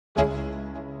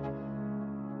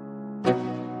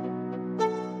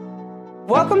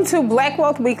Welcome to Black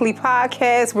Wealth Weekly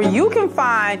Podcast, where you can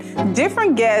find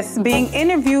different guests being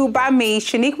interviewed by me,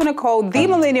 Shaniqua Nicole, the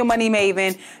Millennial Money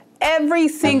Maven, every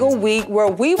single week, where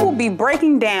we will be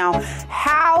breaking down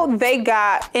how they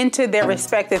got into their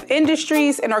respective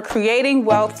industries and are creating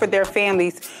wealth for their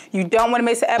families. You don't want to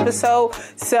miss an episode,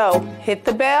 so hit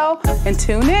the bell and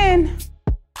tune in.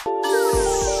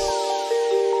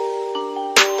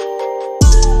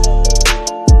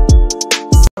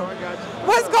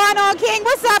 What's going on, King?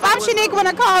 What's up? I'm Shaniqua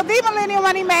Nicole, the Millennial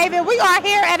Money Maven. We are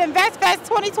here at Investfest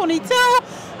 2022.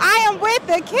 I am with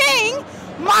the King,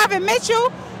 Marvin Mitchell,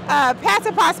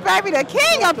 Pastor Prosperity, the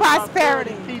King of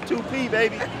Prosperity. P2P,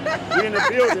 baby. We in the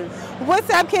building. What's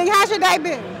up, King? How's your day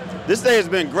been? This day has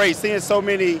been great. Seeing so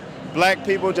many black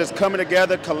people just coming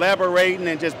together, collaborating,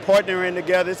 and just partnering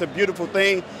together. It's a beautiful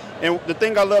thing. And the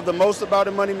thing I love the most about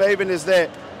the Money Maven is that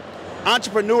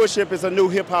entrepreneurship is a new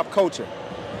hip-hop culture.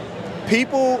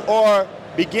 People are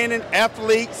beginning,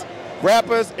 athletes,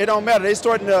 rappers, it don't matter. They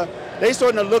starting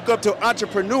to look up to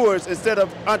entrepreneurs instead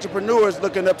of entrepreneurs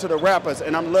looking up to the rappers,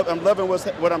 and I'm loving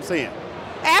what I'm seeing.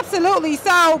 Absolutely.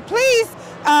 So please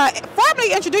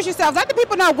formally introduce yourselves. Let the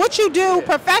people know what you do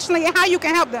professionally and how you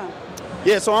can help them.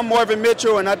 Yeah, so I'm Marvin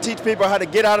Mitchell, and I teach people how to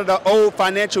get out of the old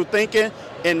financial thinking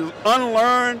and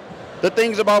unlearn the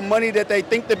things about money that they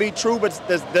think to be true, but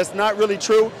that's not really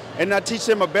true. And I teach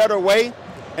them a better way.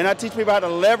 And I teach people how to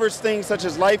leverage things such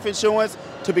as life insurance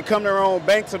to become their own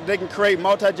bank so that they can create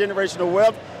multi-generational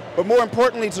wealth, but more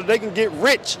importantly, so they can get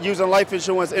rich using life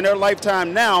insurance in their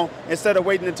lifetime now instead of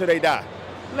waiting until they die.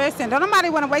 Listen, don't nobody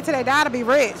want to wait till they die to be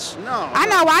rich. No. I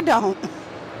know I don't.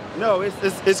 No,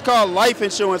 it's called life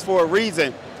insurance for a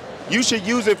reason. You should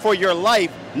use it for your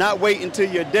life, not wait until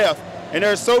your death. And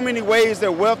there are so many ways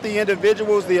that wealthy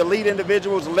individuals, the elite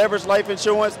individuals, leverage life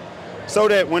insurance so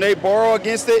that when they borrow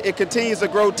against it, it continues to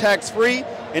grow tax-free,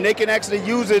 and they can actually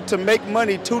use it to make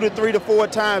money 2 to 3 to 4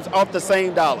 times off the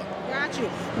same dollar. Got you.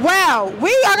 Well,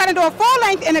 we are going to do a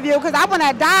full-length interview because I want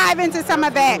to dive into some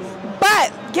of that.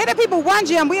 But get the people one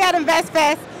gem. We at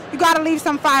Investfest. You got to leave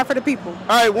some fire for the people.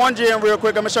 All right, one gem real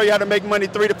quick. I'm going to show you how to make money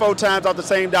 3 to 4 times off the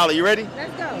same dollar. You ready?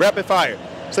 Let's go. Rapid fire.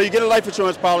 So you get a life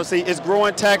insurance policy. It's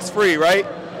growing tax-free, right?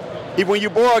 Even when you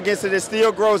borrow against it, it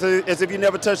still grows as if you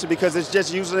never touched it because it's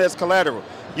just using it as collateral.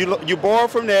 You borrow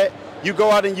from that, you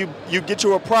go out and you get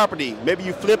you a property. Maybe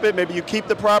you flip it, maybe you keep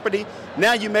the property.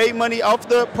 Now you made money off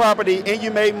the property and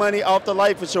you made money off the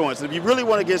life insurance. If you really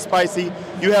want to get spicy,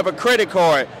 you have a credit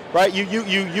card, right?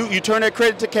 You turn that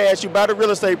credit to cash, you buy the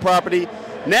real estate property.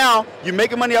 Now you're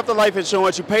making money off the life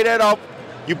insurance, you pay that off,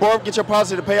 you borrow, get your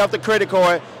policy to pay off the credit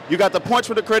card. You got the points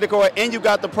for the credit card and you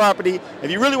got the property. If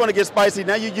you really want to get spicy,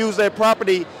 now you use that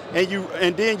property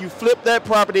and then you flip that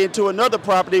property into another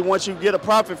property once you get a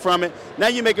profit from it. Now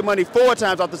you're making money 4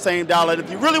 times off the same dollar. And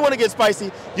if you really want to get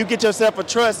spicy, you get yourself a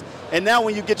trust. And now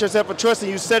when you get yourself a trust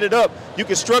and you set it up, you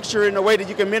can structure it in a way that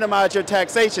you can minimize your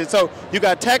taxation. So you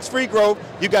got tax-free growth,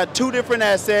 you got 2 different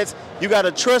assets, you got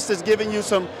a trust that's giving you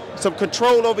some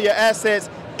control over your assets,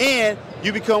 and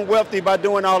you become wealthy by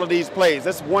doing all of these plays.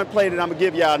 That's one play that I'm going to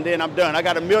give y'all, and then I'm done. I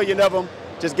got 1 million of them.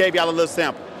 Just gave y'all a little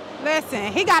sample.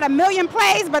 Listen, he got 1 million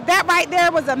plays, but that right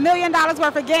there was $1 million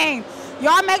worth of game.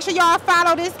 Y'all make sure y'all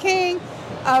follow this King,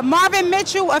 Marvin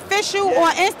Mitchell Official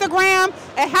on Instagram.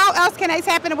 And how else can they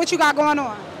tap into what you got going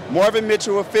on? Marvin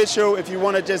Mitchell Official. If you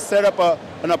want to just set up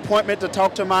an appointment to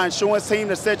talk to my insurance team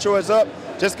to set yours up,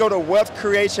 just go to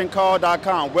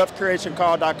wealthcreationcall.com,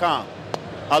 wealthcreationcall.com.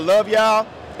 I love y'all.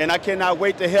 And I cannot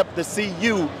wait to see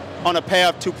you on a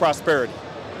path to prosperity.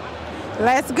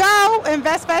 Let's go.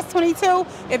 Investfest 22.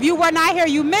 If you were not here,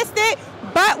 you missed it.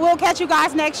 But we'll catch you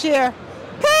guys next year.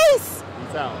 Peace.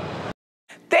 Peace out.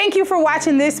 Thank you for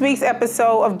watching this week's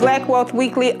episode of Black Wealth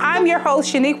Weekly. I'm your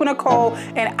host, Shaniqua Nicole,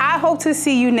 and I hope to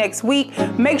see you next week.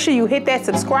 Make sure you hit that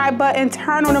subscribe button,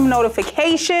 turn on them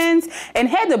notifications, and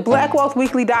head to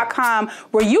blackwealthweekly.com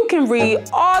where you can read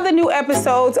all the new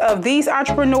episodes of these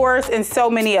entrepreneurs and so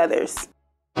many others.